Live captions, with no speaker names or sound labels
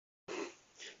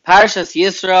Parshas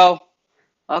Yisro,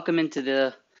 welcome into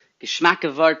the Geschmack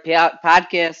of Art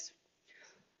podcast.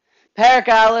 Parak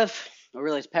Aleph, or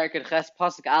really it's Parak Ches,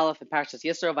 Pasuk Aleph, and Parshas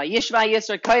Yisro. Vayishma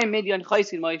Yisro, Kayim Midyan,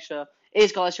 Chaysin Moshe,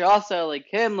 Eis Kol Asher Asa, like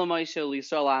him La Moshe,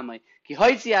 L'Yisrael Amai. Ki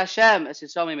Hoitzi Hashem, Es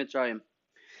Yisrael Mitzrayim.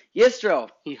 Yisro,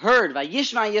 he heard.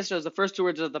 Vayishma Yisro is the first two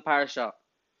words of the parasha.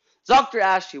 Zokter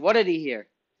Ashi, what did he hear?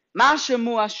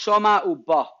 Mashamu Ashoma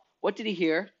Uba. What did he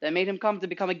hear that made him come to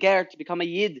become a ger, to become a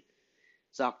yid?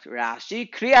 Sagt Rashi,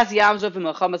 Kriyas Yamsuf and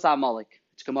Melchamas Amalek.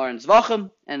 It's Gemara in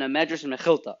Zvachim and a Medrash in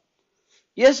Mechilta.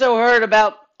 Yisro heard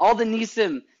about all the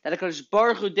nisim that HaKadosh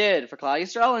Baruch Hu did for Klal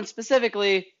Yisrael, and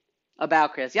specifically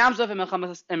about Kriyas Yamsuf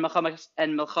and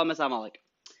Melchamas Amalek.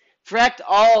 Frekt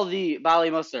all the Bali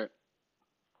Musar.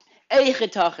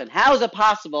 Eichetachin. How is it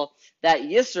possible that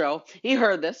Yisro, he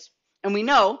heard this, and we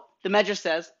know, the Medrash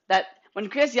says, that when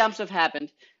Kriyas Yamsuf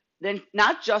happened, then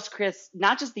not just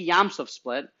the Yamsuf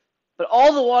split, but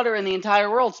all the water in the entire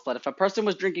world split. If a person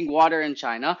was drinking water in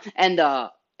China and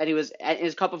he was in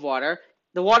his cup of water,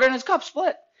 the water in his cup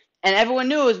split. And everyone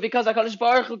knew it was because HaKadosh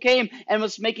Baruch Hu came and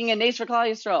was making a nace for Klal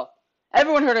Yisrael.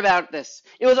 Everyone heard about this.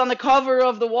 It was on the cover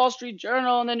of the Wall Street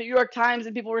Journal and the New York Times,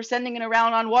 and people were sending it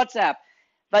around on WhatsApp.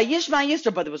 Vayishma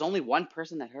Yisro, but there was only one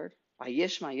person that heard.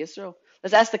 Vayishma Yisro.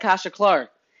 Let's ask the Kasha Klar.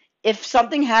 If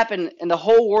something happened and the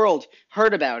whole world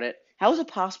heard about it, how is it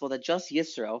possible that just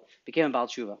Yisro became a Baal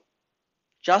Tshuva?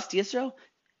 Just Yisro?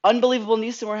 Unbelievable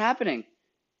nisim were happening.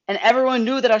 And everyone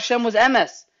knew that Hashem was emes.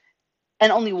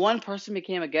 And only one person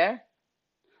became a ger?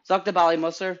 Zok the Bali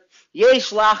Musar,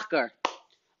 Yesh lachgar.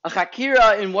 A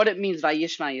chakira in what it means,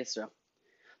 Vayishma Yisro.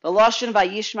 The Lashon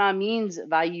Vayishma means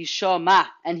Vayishoma,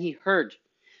 and he heard.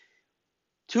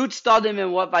 Two tzadim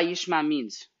in what Vayishma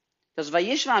means. Does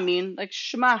Vayishma mean like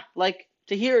Shema, like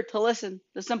to hear, to listen,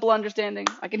 the simple understanding?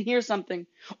 I can hear something.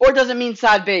 Or does it mean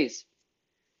Sad Beis?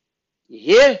 You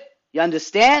hear? You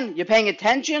understand? You're paying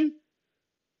attention?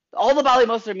 All the Bali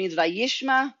Musar means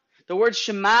Vayishma. The word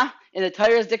Shema in the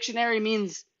Torah's dictionary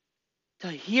means to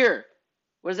hear.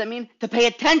 What does that mean? To pay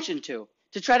attention to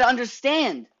try to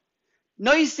understand.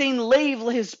 Noisein leiv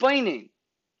lehispoining.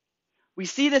 We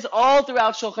see this all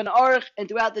throughout Shulchan Aruch and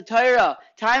throughout the Torah,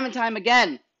 time and time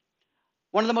again.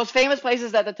 One of the most famous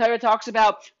places that the Torah talks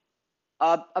about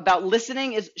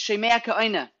listening is Shemea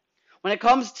Ka'ina. When it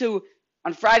comes to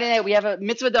on Friday night, we have a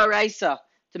mitzvah d'oraisa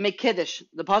to make kiddush.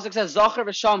 The pasuk says Zocher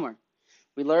v'Shomer.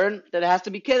 We learn that it has to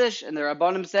be kiddush, and the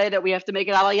Rabbanim say that we have to make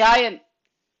it ala yayin.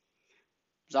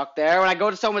 Zok there. When I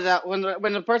go to someone's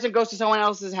when a person goes to someone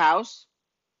else's house,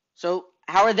 so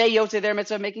how are they yotzei their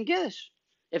mitzvah making kiddush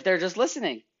if they're just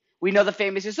listening? We know the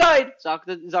famous aside, Zok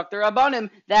the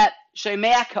Rabbanim, that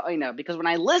shemea ka'ina, because when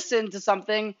I listen to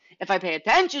something, if I pay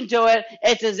attention to it,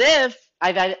 it's as if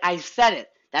I've said it.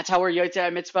 That's how we're yotzei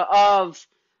our mitzvah of,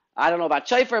 I don't know about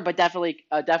Shofar, but definitely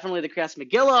the Kriyas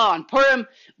Megillah on Purim.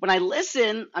 When I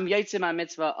listen, I'm yotzei my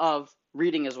mitzvah of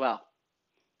reading as well.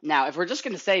 Now, if we're just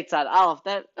going to say Tzad Aleph,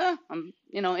 that I'm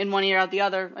in one ear out the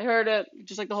other. I heard it,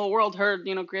 just like the whole world heard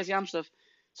Kriyas Yamsuf.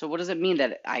 So what does it mean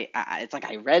that it's like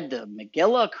I read the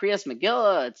Megillah, Kriyas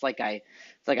Megillah? It's like I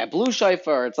blew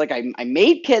Shofar. It's like I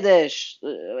made Kiddush.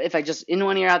 If I just in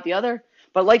one ear out the other.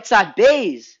 But like Tzad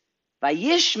Beis,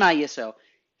 Vayishma Yisro,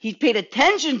 he paid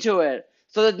attention to it.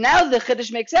 So that now the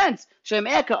Chiddush makes sense.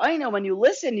 Shemea Ka'ina, when you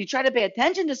listen, you try to pay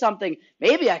attention to something.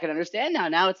 Maybe I can understand now.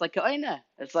 Now it's like Ka'ina.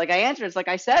 It's like I answered. It's like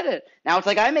I said it. Now it's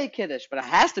like I made Kiddush. But it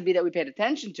has to be that we paid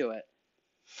attention to it.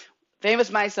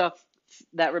 Famous Maisa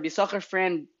that Rabbi Yisachar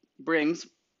Fran brings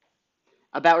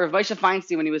about Rav Moshe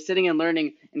Feinstein when he was sitting and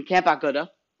learning in Camp Aguda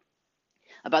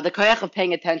about the koyach of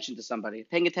paying attention to somebody,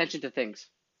 paying attention to things.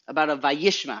 About a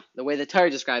Vayishma, the way the Torah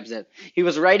describes it. He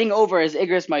was writing over his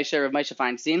Igros Moshe of Moshe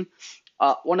Feinstein,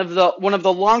 one of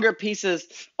the longer pieces,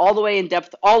 all the way in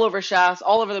depth, all over Shas,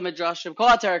 all over the Midrashim, Kol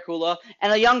HaTorah Kula,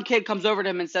 and a young kid comes over to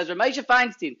him and says, Rav Moshe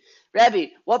Feinstein,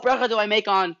 Rabbi, what bracha do I make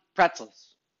on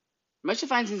pretzels? Moshe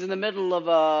Feinstein's in the middle of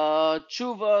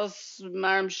Chuvas,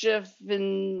 Marim Shif,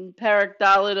 in Parak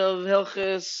Dalit of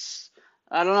Hilchis,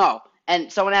 I don't know.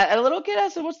 And someone a little kid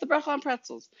asked him, what's the bracha on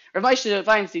pretzels? Rav Moshe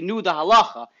Feinstein knew the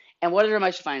halacha. And what did Rav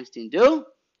Moshe Feinstein do?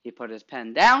 He put his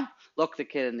pen down, looked the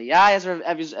kid in the eye, as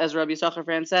Rabbi Yisachar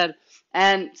Fran said,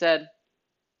 and said,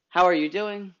 how are you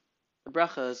doing? The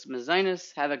bracha is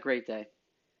mezainis, have a great day.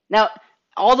 Now,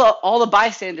 all the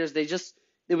bystanders, there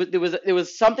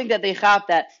was something that they chap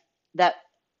that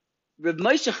Rav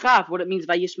Moshe chap what it means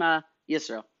by Yishma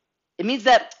Yisro. It means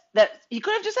that he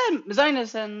could have just said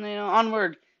mezainis and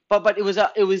onward. But it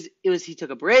was he took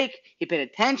a break, he paid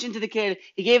attention to the kid,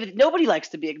 he gave it. Nobody likes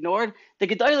to be ignored. The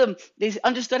Gedolim, they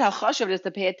understood how chashuv it is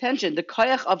to pay attention, the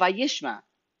koyach of Vayishma.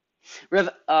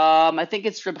 I think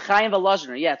it's Reb Chaim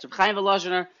Volozhiner. Yeah, it's Reb Chaim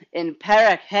Volozhiner in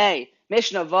Perek Hey,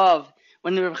 Mishnah Vav,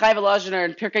 when the Reb Chaim Volozhiner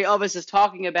in Pirkei Avos is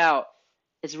talking about,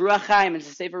 it's Ruach Chaim, it's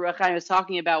the Sefer Ruach Chaim is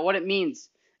talking about what it means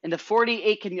in the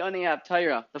 48 Kinyanei of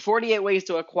Torah, the 48 ways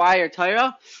to acquire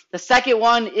Torah. The second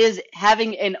one is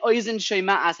having an oizen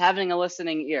shema'as, having a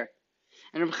listening ear.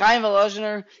 And Reb Chaim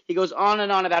Volozhiner, he goes on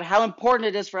and on about how important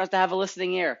it is for us to have a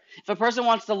listening ear. If a person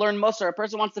wants to learn Musar, a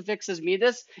person wants to fix his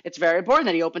midas, it's very important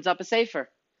that he opens up a sefer.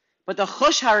 But the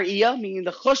chush hariyah, meaning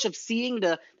the chush of seeing,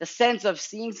 the sense of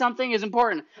seeing something is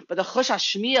important. But the chush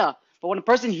hashmiyah, but when a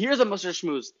person hears a Musar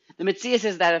shmuz, the mitzvah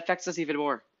is that it affects us even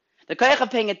more. The koyach of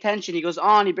paying attention, he goes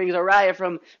on, he brings a raya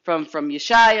from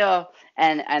Yeshaya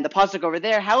and the pasuk over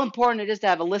there, how important it is to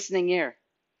have a listening ear.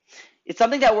 It's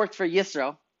something that worked for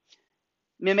Yisro.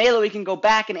 Mimela, we can go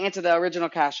back and answer the original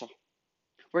kasha.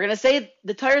 We're going to say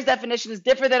the Torah's definition is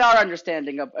different than our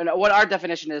understanding of what our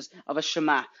definition is of a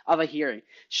shema, of a hearing.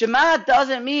 Shema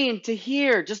doesn't mean to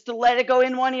hear, just to let it go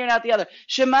in one ear and out the other.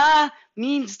 Shema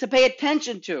means to pay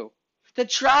attention to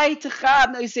try to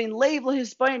chab. Now he's saying leiv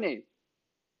lehispainim.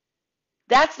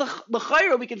 That's the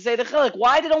chayra, we can say the chilek.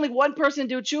 Why did only one person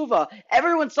do tshuva?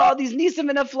 Everyone saw these nisim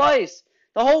and aflois,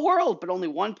 the whole world, but only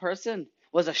one person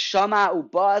was a shama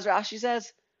uba, as Rashi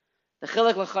says. The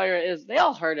chilek l'chayra is they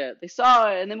all heard it, they saw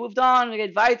it, and they moved on and they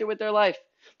get weiter with their life.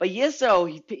 But Yisro,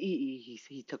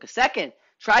 he took a second,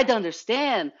 tried to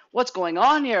understand what's going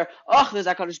on here. Oh, there's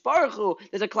a Kadosh Baruch Hu,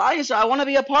 there's a Klal Yisrael. I want to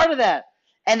be a part of that,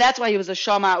 and that's why he was a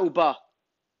shama uba.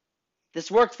 This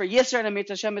worked for Yisro, and Amit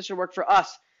Hashem, it should work for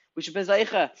us. We should be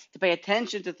zeicha to pay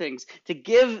attention to things, to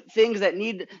give things that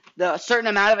need a certain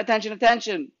amount of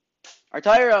attention. Our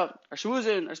Torah, our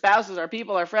shmuzin, our spouses, our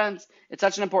people, our friends. It's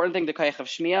such an important thing, the koyach of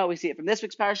Shmiya. We see it from this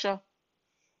week's parsha.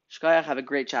 Shkoyach, have a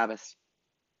great Shabbos.